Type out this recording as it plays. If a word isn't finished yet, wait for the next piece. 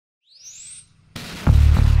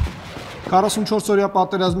44-օրյա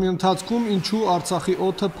պատերազմի ընթացքում ինչու Արցախի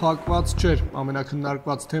օդը փակված չէր,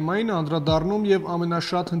 ամենաքննարկված թեմային անդրադառնում եւ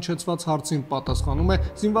ամենաշատ հնչեցված հարցին պատասխանում է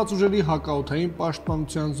զինված ուժերի հակաօդային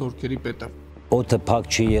պաշտպանության զորքերի պետը։ Օդը փակ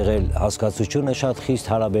չի եղել հասկացությունը շատ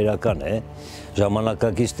խիստ հարաբերական է,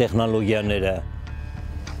 ժամանակակից տեխնոլոգիաները,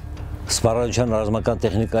 սպառազինության ռազմական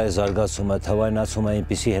տեխնիկայի զարգացումը, թվայնացումը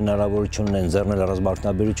այնպիսի հնարավորություն են ձեռնել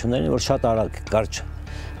ռազմաարդյունաբերություններին, որ շատ արագ կարճ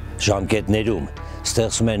ժամկետներում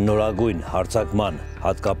ստեղծում են նորագույն հարձակման,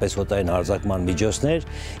 հատկապես օդային հարձակման միջոցներ,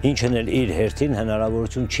 ինչն էլ իր հերթին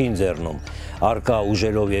հնարավորություն չի ընձեռնում առկա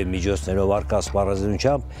ուժերով եւ միջոցներով, առկա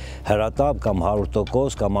սպառազինությամբ հրատապ կամ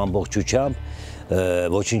 100% կամ ամբողջությամբ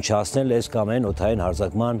ոչնչացնել այս կամ այն օդային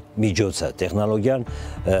հարձակման միջոցը։ Տեխնոլոգիան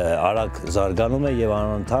արագ զարգանում է եւ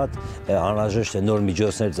անընդհատ անհրաժեշտ է նոր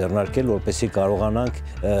միջոցներ ձեռնարկել, որպեսզի կարողանանք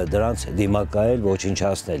դրանց դիմակայել,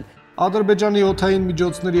 ոչնչացնել։ Ադրբեջանի օդային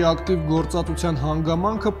միջոցների ակտիվ գործածության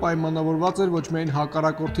հանգամանքը պայմանավորված էր ոչ միայն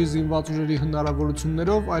հակառակորդի զինված ուժերի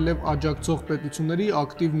հնարավորություններով, այլև աջակցող պետությունների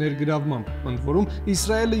ակտիվ ներգրավմամբ։ Ընդ որում,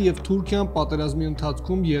 Իսրայելը եւ Թուրքիան պատերազմի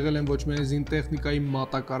ընթացքում եղել են ոչ միայն զինտեխնիկայի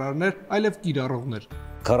մատակարարներ, այլև կիրառողներ։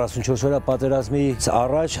 44-օրյա պատերազմից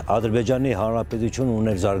առաջ Ադրբեջանի Հանրապետությունը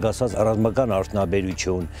ուներ զարգացած ռազմական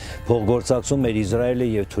արդյունաբերություն, փոխգործակցում էր Իսրայելի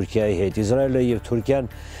եւ Թուրքիայի հետ։ Իսրայելը եւ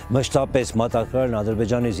Թուրքիան մշտապես մատակարարել են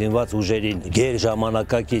Ադրբեջանի զինված ուժերին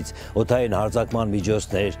գերժամանակակից օդային հարձակման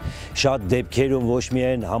միջոցներ, շատ դեպքերում ոչ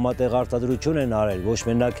միայն համատեղ արտադրություն են արել, ոչ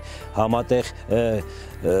մենակ համատեղ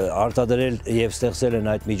արտադրել եւ ստեղծել են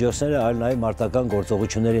այդ միջոցները, այլ նաեւ մարտական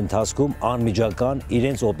գործողությունների ընթացքում անմիջական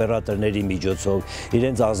իրենց օպերատորների միջոցով,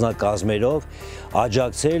 իրենց անձնակազմերով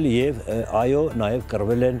աջակցել եւ այո նաեւ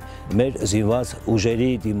կռվել են մեր զինված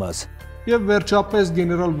ուժերի դիմաց։ Եվ վերջապես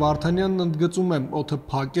գեներալ Վարդանյանն ընդգծում է, օդը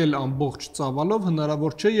փակել ամբողջ ծավալով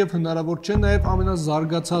հնարավոր չէ եւ հնարավոր չէ նաեւ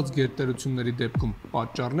ամենազարգացած գերտերությունների դեպքում։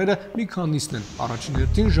 Պատճառները մի քանիսն են։ Առաջին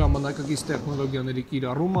հերթին ժամանակակից տեխնոլոգիաների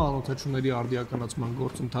կիրառումը անօդաչուների արդիականացման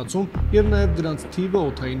գործընթացում եւ նաեւ դրանց թիվը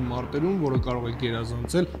օդային մարտերում, որը կարող է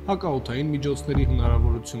գերազանցել հակաօդային միջոցների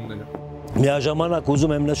հնարավորությունները։ Միաժամանակ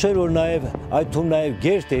ուզում եմ նշել, որ նաեւ այդ թվում նաեւ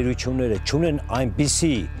գերտերությունները չունեն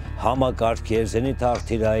այնպիսի համակարգ եւ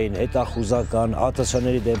զենիթ-արտիլերային, հետախուզական,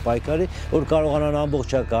 ԱՏՍ-ների դեմ պայքարի, որ կարողանան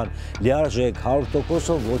ամբողջական, լիարժեք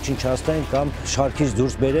 100%-ով ոչնչացնեն կամ շարքից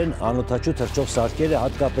դուրս բերեն անօդաչու թռչող սարքերը,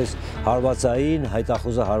 հատկապես հարվածային,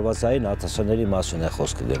 հետախուզահարվածային ԱՏՍ-ների մասին է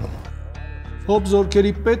խոսքը գնում։ Հոբ զորքերի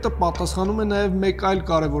պետը պատասխանում է նաև մեկ այլ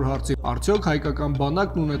կարևոր հարցի։ Արդյոք հայկական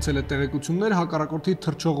բանակն ունեցել է տեղեկություններ հակառակորդի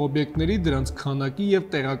թռչող օբյեկտների, դրանց քանակի եւ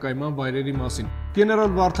տեղակայման վայրերի մասին։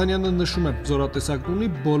 Գեներալ Վարդանյանը նշում է, զորատեսակն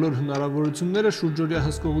ունի բոլոր հնարավորությունները շուրջօրյա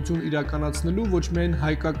հսկողություն իրականացնելու ոչ միայն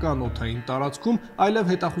հայկական օդային տարածքում,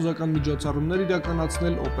 այլև հետախուզական միջոցառումներ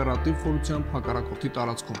իրականացնել օպերատիվ խորությամբ հակառակորդի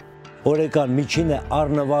տարածքում։ Օրեկան միջինը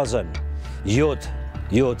առնվազն 7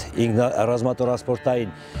 ռազմատրանսպորտային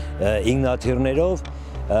ինքնաթիռներով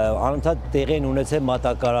անընդհատ տեղի են ունեցել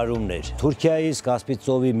մատակարարումներ։ Թուրքիայից Կասպից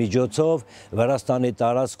ծովի միջոցով, Վրաստանի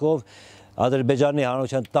տարածքով Ադրբեջանի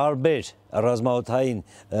Հանրապետության տարբեր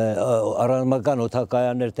ռազմական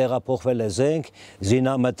օդակայաններ տեղափոխվել է զենք,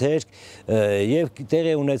 զինամթերք եւ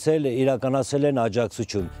տեղի ունեցել իրականացել են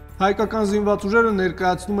աջակցություն։ Հայկական զինված ուժերը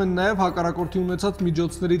ներկայացնում են նաև հակառակորդի ունեցած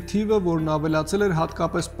միջոցների թիվը, որն ավելացել էր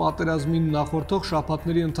հատկապես պատերազմին նախորդող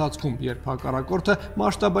շաբաթների ընթացքում, երբ հակառակորդը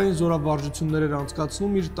մասշտաբային զորավարժություններ էր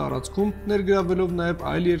անցկացնում իր տարածքում, ներգրավելով նաև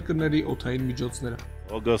այլ երկրների օդային միջոցները։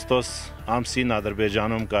 Օգոստոս ամսին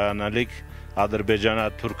Ադրբեջանում կայանալիք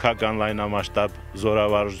ադրբեջանա-թուրքական լայնամասշտաբ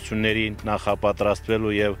զորավարժությունների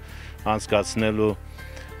նախապատրաստվելու եւ անցկացնելու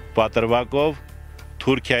պատրվակով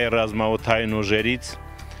Թուրքիայի ռազմաօդային ուժերից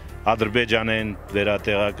Ադրբեջան են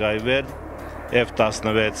վերատեղակայվել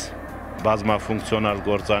F-16 բազմաֆունկցիոնալ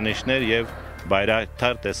գործանիշներ եւ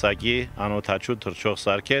բայրակթար տեսակի անօդաչու թռչող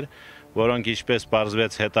սարքեր, որոնք ինչպես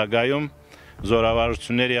պարզվեց հետագայում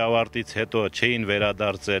զորավարժությունների ավարտից հետո չէին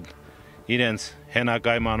վերադարձել իրենց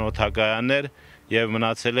հենակայման օդակայաններ եւ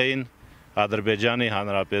մնացել էին Ադրբեջանի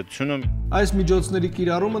Հանրապետությունում։ Այս միջոցների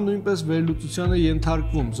կիրառումը նույնպես վերլուծության է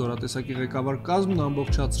ենթարկվում։ Զորատեսակի ղեկավար կազմն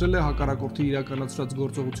ամբողջացրել է հակառակորդի իրականացրած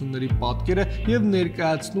գործողությունների պատկերը եւ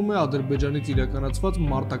ներկայացնում է Ադրբեջանից իրականացված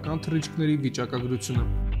մարտական թռիչքների վիճակագրությունը։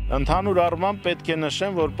 Ընդհանուր առմամբ պետք է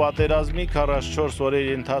նշեմ, որ պատերազմի 44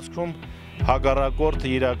 օրերի ընթացքում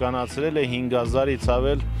հակառակորդը իրականացրել է 5000-ից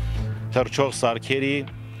ավել թռչող սարքերի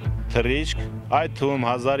թռիչք, այդ թվում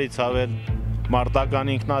 1000-ից ավել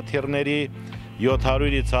մարտական ինքնաթիռների,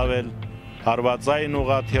 700-ից ավել հարվածային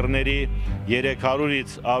ուղաթիռների,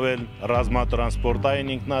 300-ից ավել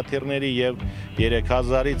ռազմատրանսպորտային ինքնաթիռների եւ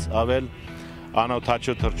 3000-ից ավել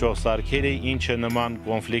անօդաչու թռչող սարքերի, ինչը նման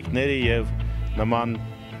կոնֆլիկտների եւ նման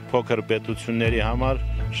փոքր պետությունների համար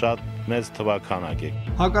շատ մեծ թվաքանակ է։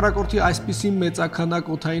 Հակառակորդի այսպիսի մեծաքանակ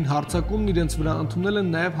օդային հարձակումն իրենց վրա ընդունել են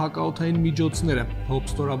նաև հակաօդային միջոցները։ Հոբ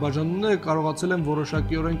ստորաբաժանումները կարողացել են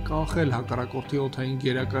որոշակիորեն կանխել հակառակորդի օդային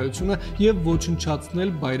գերակայությունը եւ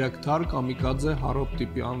ոչնչացնել բայրակթար, կամիկաձե, հարոպ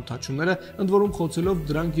տիպի անօթաչուները, ընդ որում խոցելով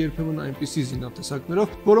դրանք երբեմն այնպիսի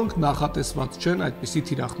զինատեսակներով, որոնք նախատեսված չեն այդպիսի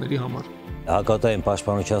թիրախների համար։ Հակաօդային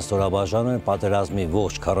պաշտպանության ստորաբաժանումը պատերազմի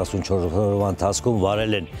ողջ 44 օրվա ընթացքում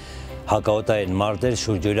վարել են հակաօդային մարտեր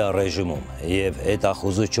շուրջօրյա ռեժիմում եւ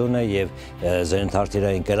հետախուզությունը եւ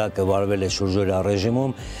զենիթ-արտիլերային կրակը վարվել է շուրջօրյա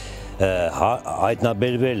ռեժիմում,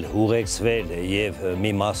 հայտնաբերվել, ուղեկցվել եւ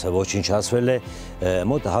մի մասը ոչնչացվել է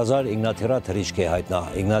մոտ 1000 ինքնաթիռաթռիչք է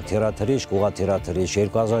ինքնաթիռաթռիչք, ուղղաթիռաթռիչք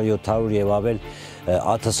 2700 եւ ավել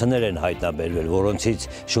ԱԹՍ-ներ են հայտնաբերվել, որոնցից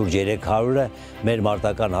շուրջ 300-ը մեր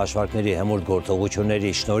մարտական հաշվարկների հմուտ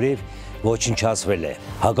գործողությունների շնորհիվ ոչնչացվել է։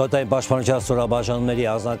 Հակաօդային պաշտպանության ստորաբաժանումների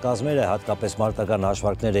անձնակազմերը, հատկապես մարտական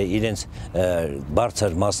հաշվարկները իրենց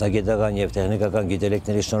բարձր մասնագիտական եւ տեխնիկական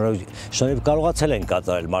գիտելիքների շնորհիվ կարողացել են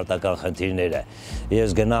կատարել մարտական խնդիրները։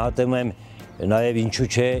 Ես գնահատում եմ նաեւ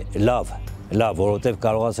ինչու՞ չէ լավ, որովհետև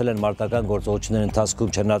կարողացել են մարտական գործողությունների ընթացքում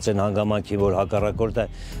չնայած հանգամանքի, որ հակառակորդը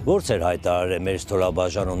ворցեր հայտարարել մեր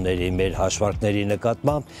ստորաբաժանումների, մեր հաշվարկների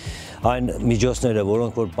նկատմամբ, այն միջոցները,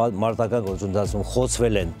 որոնք որ մարտական գործընթացում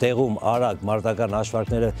խոցվել են, տեղում արագ մարտական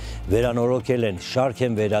հաշվարկները վերանորոգել են, շարք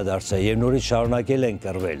են վերադարձել եւ նորից շարունակել են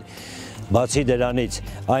կռվել։ Բացի դրանից,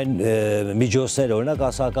 այն միջոցները, օրինակ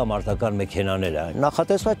ասական մարտական մեքենաները,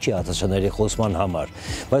 նախատեսված չի ԱԹՍ-ների խոցման համար,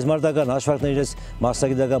 բայց մարտական հաշվարկների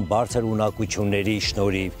մասնագիտական բարձր ունակությունների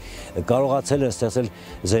շնորհիվ կարողացել են ստեղծել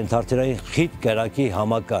զենիթ-արտիլերային խիտ կրակի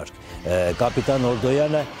համակարգ։ Կապիտան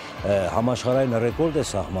Օրդոյանը համաշխարհային ռեկորդ է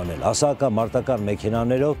սահմանել, ասական մարտական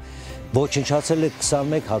մեքենաներով ոչնչացրել է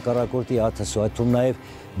 21 հակառակորդի ԱԹՍ, այդ թվում նաև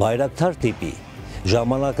բայրակթար տիպի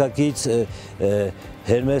ժամանակակից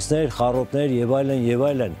հերմեսներ, խառոպներ եւ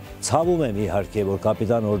այլն, ցավում եմ իհարկե, որ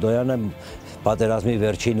կապիտան Օրդոյանը պատերազմի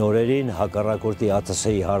վերջին օրերին հակառակորդի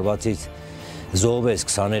ԱԹՍ-ի հարվածից զոհվեց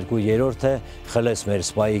 22-րդը, խլեց մեր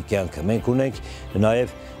սպայի կյանքը։ Մենք ունենք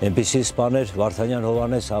նաեւ այնպիսի սպաներ Վարդանյան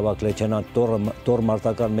Հովհաննես Ավագ լեյտենանտ Տոր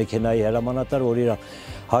մարտական մեքենայի հրամանատար, որ իր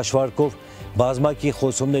հաշվարկով բազմակի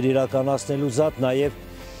խոցումներ իրականացնելու զատ նաեւ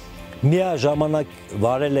միաժամանակ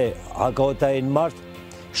վարել է հակաօդային մարտ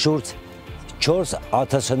շուրջ 4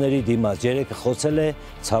 ԱԹՍ-ների դիմաց, 3-ը խոցել է,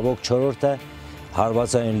 ցավոք 4-ը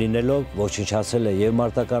հարվածային լինելով ոչնչացել է եւ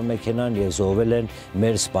մարտական մեքենան եւ զոհվել են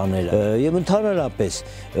մեր սպաները։ Եվ ընդհանրապես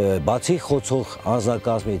բացի խոցող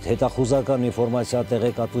անձնակազմից հետախուզական ինֆորմացիա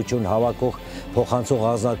տեղեկատվություն հավաքող փոխանցող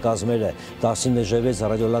անձնակազմերը 19Ž6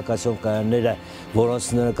 ռադիոլոկացիոն կայանները,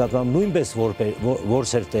 որոնց նկատմամբ նույնպես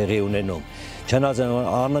որսեր տեղի ունենում, չնայած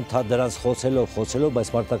անընդհատ դրանց խոցելով,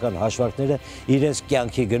 բայց մարտական հաշվարկները իրենց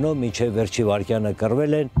կյանքի գնով մինչև վերջի վայրկյանը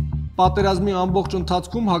կռվել են։ Պատերազմի ամբողջ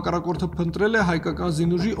ընթացքում հակառակորդը փնտրել է հայկական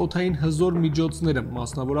զինուժի օդային հզոր միջոցները,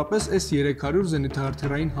 մասնավորապես S-300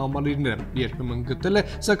 զենիթ-արտիլերային համալիրները, երբեմն գտել է,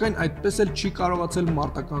 սակայն այդպես էլ չի կարողացել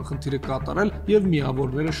մարտական խնդիրը կատարել եւ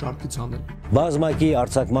միավորները շարքից հանել։ Բազմակի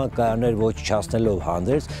արձակման կայաններ ոչնչացնելով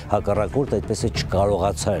հանդերձ, հակառակորդը այդպես է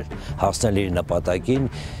չկարողացել հասնել իր նպատակին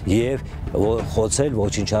եւ խոցել,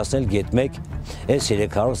 ոչնչացնել գետ 1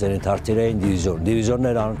 S-300 զենիթ-արտիլերային դիվիզիոն։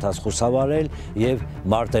 Դիվիզիոնները անընդհատ խուսավարել եւ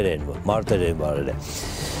մարտեր են վարել։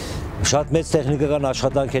 Շատ մեծ տեխնիկական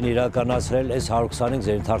աշխատանք են իրականացրել S-125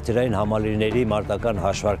 զենիթ-արտիլերային համալիրների մարտական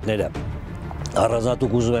հաշվարկները։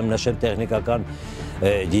 Առանձնատուկ ուզում եմ նշել տեխնիկական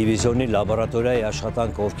դիվիզիոնի լաբորատորիայի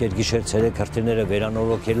աշխատանքը, ովքեր գիշեր-ցերեկ հրթիռները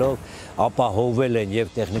վերանորոգելով ապահովել են եւ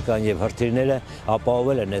տեխնիկան եւ հրթիռները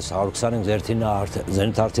ապահովել են S-125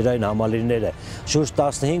 զենիթ-արտիլերային համալիրները։ Շուրջ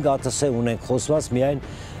 15 ԱԹՍ ունենք խոսված միայն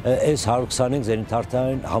S-125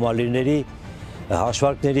 զենիթ-արտիլերային համալիրների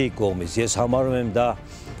հաշվարկների կողմից։ Ես համարում եմ դա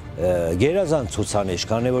գերազանց ցուցանիշ,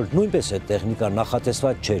 քանի որ նույնպես այդ տեխնիկան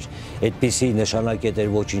նախատեսված չէր այդպիսի նշանակետեր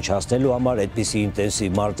ոչնչացնելու համար, այդպիսի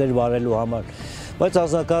ինտենսիվ մարտեր վարելու համար, բայց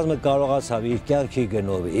ազնագազմը կարողացավ իր կյանքի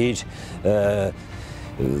գնով, իր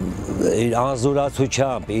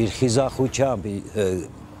անզորացությամբ, իր խիզախությամբ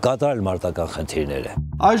կատարել մարտական խնդիրները։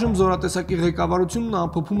 Այժմ զորատեսակի ղեկավարությունն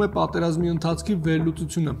ամփոփում է պատերազմի ընթացքի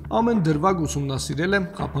վերլուծությունը։ Ամեն դրվագ ուսումնասիրել է,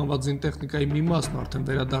 խափանված զինտեխնիկայի մի մասն արդեն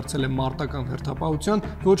վերադարձել է մարտական հերթապահության,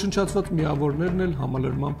 ոչնչացված միավորներն էլ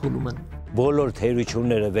համալրման փուլում են։ Բոլոր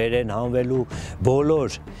թերությունները վեր են հանվելու,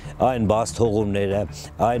 բոլոր այն բացթողումները,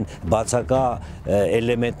 այն բացակա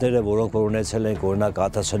էլեմենտները, որոնք ունեցել ենք օրինակ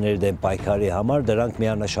ԱԹՍ-ների դեմ պայքարի համար, դրանք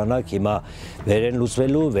միանշանակ հիմա վեր են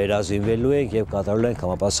լուծվելու, վերազինվելու ենք եւ կատարելու ենք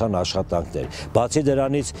համապատասխան աշխատանքներ։ Բացի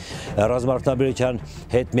դրանից ռազմարտադրության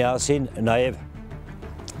հետ միասին նաեւ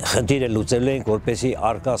խնդիրը լուծելու ենք, որպեսզի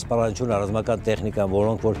արկա սպառնալիություն ռազմական տեխնիկան,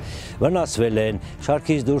 որոնք որ վնասվել են,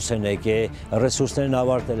 շարքից դուրս են եկել, ռեսուրսներն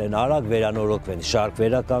ավարտել են, արագ վերանորոգվեն, շարք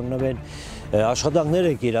վերականգնվեն, աշխատանքներ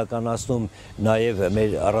եք իրականացնում նաև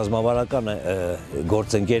մեր ռազմավարական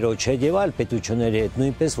գործընկերոջ հետ եւ այլ պետությունների հետ,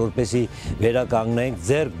 նույնպես որպեսզի վերականգնենք,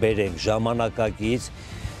 ձեռք բերենք ժամանակակից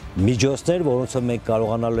միջոցներ, որոնցով մենք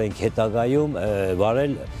կարողանալու ենք հետագայում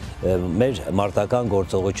վարել մեր մարտական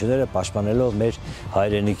գործողությունները, պաշտպանելով մեր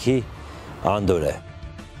հայրենիքի անդորը։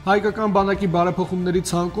 Հայկական բանակի բարեփոխումների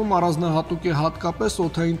ցանկում առանձնահատուկ է հատկապես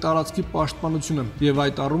օդային տարածքի պաշտպանությունը, եւ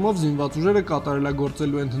այդ առումով զինված ուժերը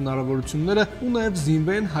կատարելագործելու են հնարավորությունները ու նաեւ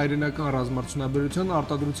զինվեն հայրենական ռազմարտունաբերության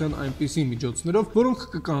արտադրության այնպիսի միջոցներով, որոնք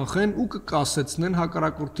կկանխեն ու կկասեցնեն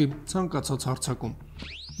հակառակորդի ցանկացած հարձակում։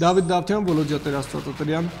 Դավիթ Դավթյան, Վոլոդիա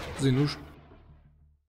Տեր-Աստվածատրյան, Զինուշ